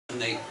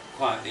they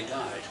quietly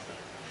died.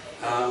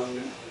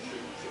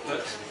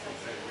 But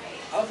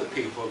other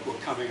people were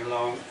coming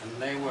along,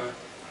 and they were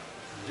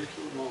a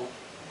little more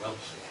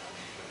wealthy,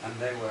 and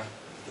they were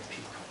the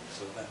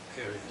peacocks of that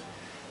period.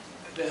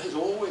 There has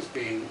always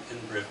been in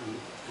Britain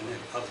and in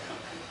other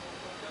countries,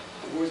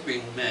 there have always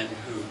been men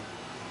who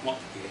want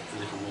to be a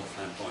little more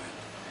flamboyant.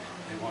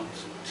 They want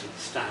to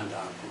stand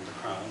out from the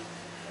crowd,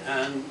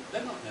 and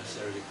they're not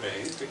necessarily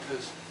brave,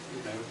 because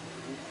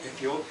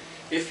if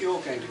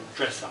you're going to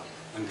dress up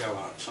and go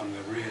out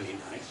somewhere really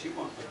nice, you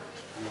want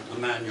the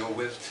man you're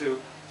with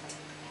to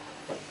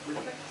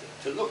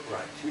look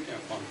right. You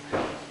don't want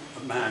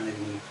a man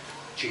in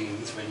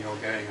jeans when you're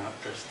going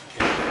out dressed to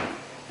kill,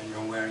 and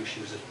you're wearing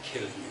shoes that are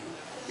killing you.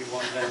 You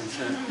want them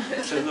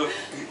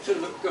to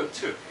look good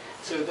too.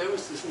 So there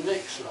was this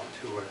next lot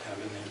who were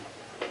coming in,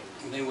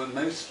 and they were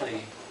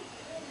mostly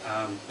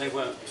upper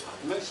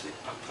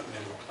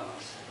middle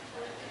class,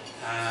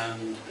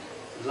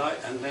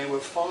 and they were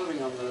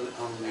following on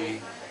the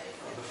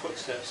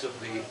footsteps of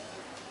the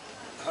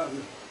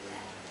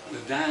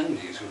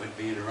dandies who had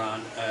been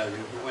around earlier,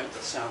 who went to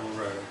Savile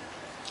Row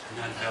and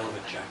had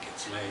velvet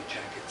jackets made,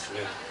 jackets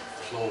with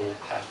floral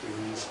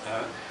patterns,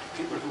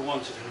 people who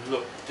wanted to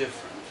look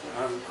different.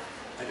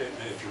 I don't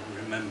know if you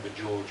remember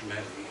George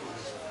Melly,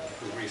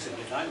 who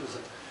recently died. He was a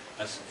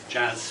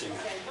jazz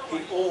singer. He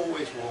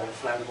always wore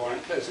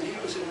flamboyant clothes, and he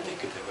was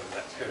indicative of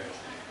that period.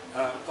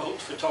 Old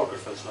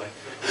photographers like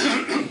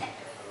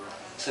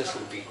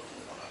Cecil Beaton.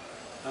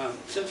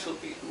 Cecil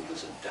Beaton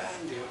was a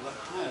dandy of the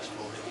highest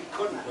order. He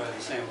couldn't wear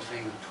the same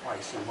thing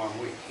twice in 1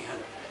 week. He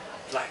had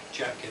black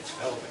jackets,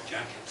 velvet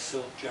jackets,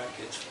 silk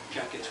jackets,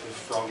 jackets with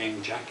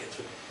frogging, jackets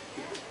with...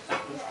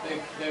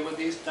 They were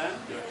these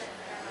dandies.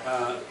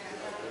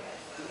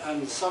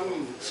 And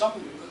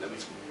there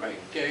was some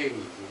great gay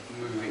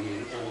moving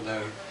in,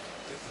 although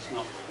it was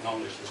not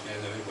acknowledged as gay,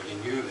 though everybody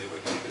knew they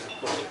were gay, because of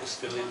course it was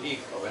still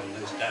illegal when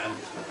those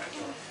dandies were back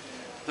in.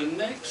 The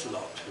next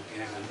lot who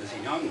came in, there's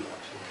a young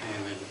lot who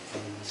came in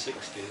the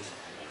 60s,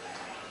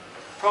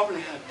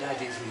 probably had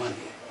Daddy's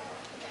money,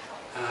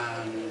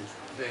 and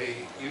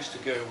they used to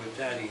go with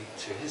Daddy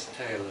to his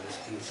tailors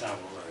in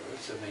Savile Row,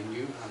 so they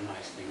knew how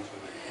nice things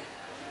were made.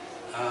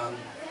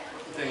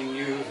 They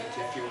knew that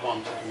if you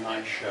wanted a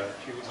nice shirt,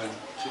 you went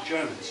to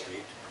Jermyn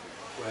Street,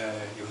 where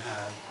you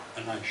had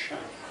a nice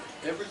shirt.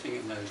 Everything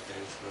in those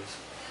days was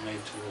made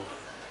to order.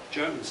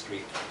 Jermyn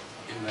Street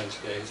in those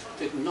days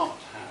did not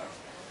have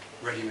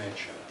ready-made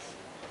shirts.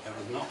 There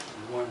was not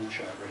one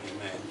shirt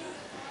ready-made there.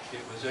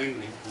 It was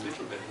only a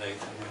little bit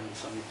later when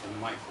someone from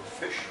Michael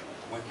Fish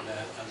went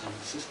there as an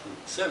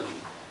assistant selling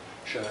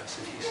shirts,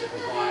 and he said,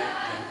 why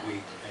don't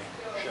we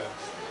make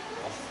shirts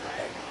off the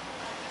peg?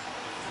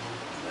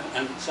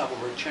 And Savile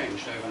Row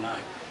changed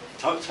overnight.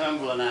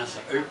 Turnbull and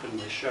Asser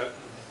opened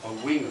a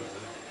wing of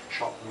the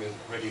shop with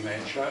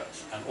ready-made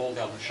shirts, and all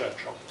the other shirt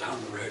shops down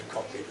the road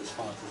copied as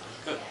fast as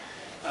they could,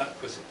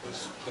 because it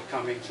was a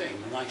becoming thing.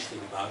 The nice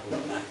thing about all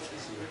that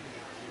is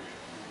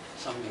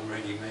something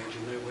ready-made,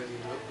 you know whether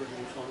you look good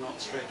or not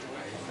straight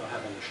away. If you're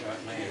having a shirt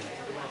made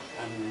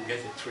and get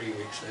it 3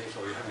 weeks later,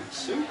 or you're having a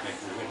suit made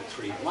and get it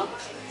 3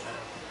 months later,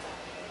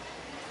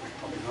 you've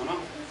probably gone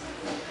off.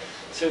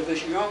 So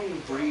this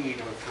young breed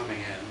were coming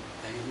in.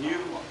 They knew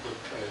what good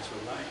clothes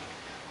were like.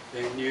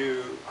 They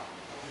knew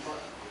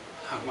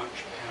how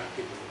much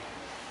people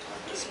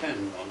would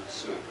spend on a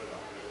suit,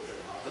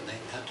 but they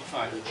had to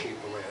find a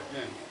cheaper way of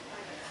doing it.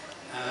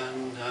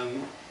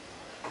 And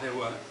there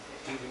were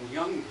even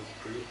younger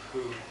group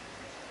who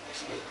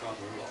spoke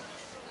rather a lot,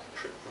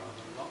 tripped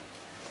rather a lot,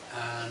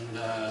 and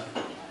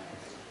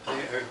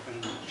they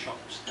opened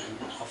shops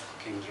off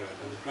the King's Road.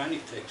 And Granny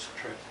Takes a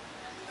Trip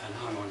and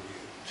Hung on You,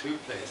 two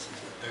places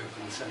that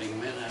opened selling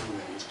men and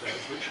women's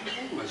clothes, which was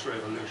almost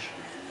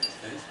revolutionary in those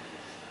days.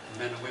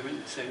 Men and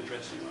women, same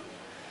dressing room.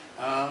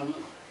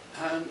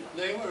 And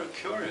they were a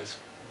curious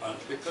bunch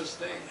because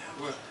they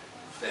were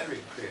very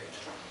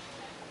creative.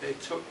 They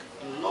took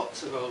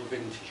lots of old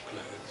vintage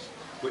clothes,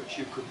 which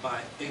you could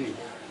buy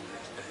anywhere in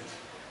those days,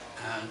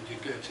 and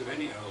you'd go to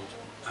any old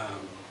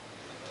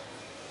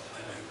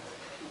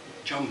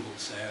jumble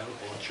sale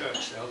or church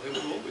sale, there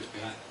would always be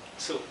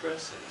silk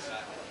dresses,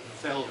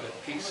 velvet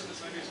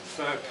pieces,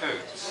 fur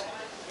coats,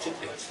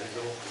 tippets, they'd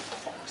all be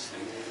fox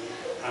things.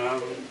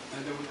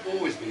 And there would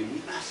always be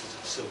masses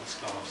of silk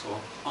scarves or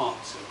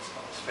art silk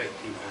scarves, fake,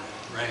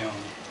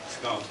 rayon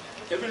scarves.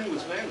 Everything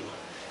was available.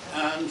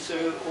 And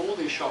so all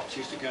these shops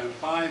used to go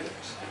and buy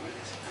those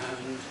things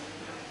and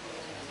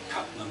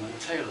cut them and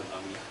tailor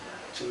them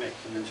to make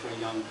them into a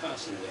young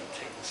person. They'd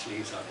take the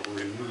sleeves out or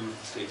remove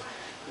the sleeves.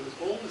 There was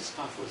all this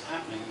stuff was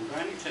happening, and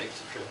Granny Takes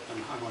a Trip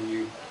and Hung on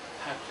You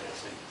had those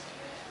things.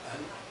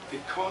 And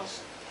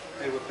because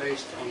they were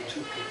based on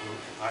two people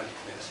in either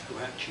place who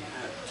actually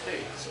had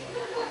taste,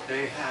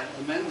 they had,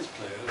 the men's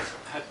clothes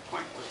had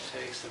quite good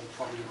taste and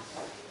probably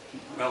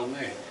well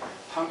made.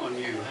 Hung on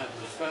You had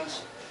the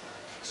first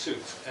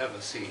suits ever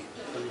seen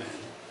for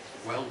men,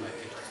 well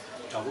made,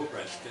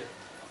 double-breasted,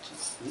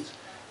 buttons,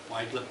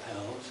 wide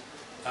lapels,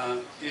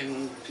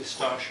 in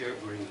pistachio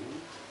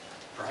green,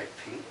 bright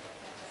pink,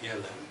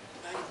 yellow.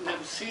 I'd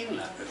never seen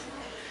that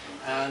before.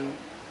 And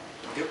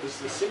it was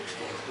the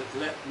 60s that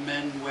let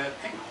men wear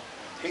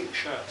pink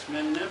shirts.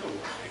 Men never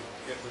wore pink.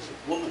 It was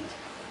a woman's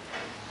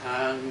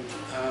colour. And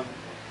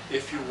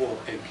if you wore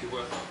pink, you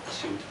were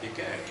assumed to be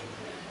gay.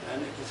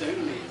 And it was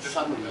only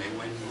suddenly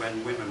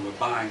when women were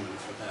buying them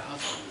for their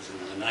husbands in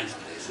the nice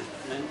places,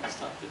 men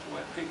started to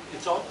wear pink.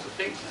 It's odd to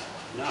think that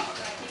now,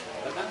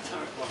 but that's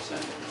how it was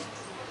then.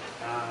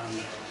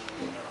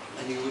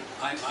 And you would,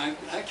 I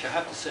actually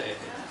have to say,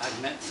 I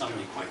met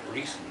somebody quite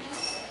recently,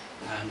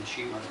 and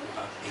she must be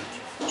about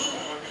 84.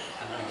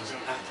 And I was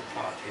at a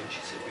party, and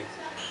she said to me,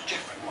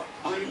 "Geoffrey, what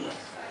are you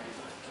wearing?"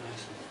 And I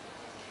said,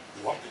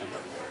 "What am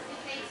I wearing?"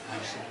 And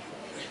I said,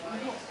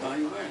 "What are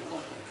you wearing?"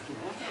 What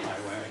am I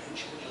wearing? And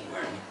she said, "I'm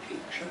wearing a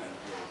pink shirt."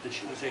 And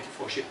she was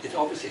 84. It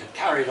obviously had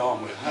carried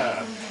on with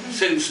her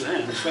since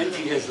then.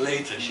 20 years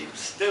later, she was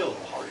still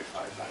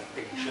horrified by a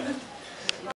pink shirt.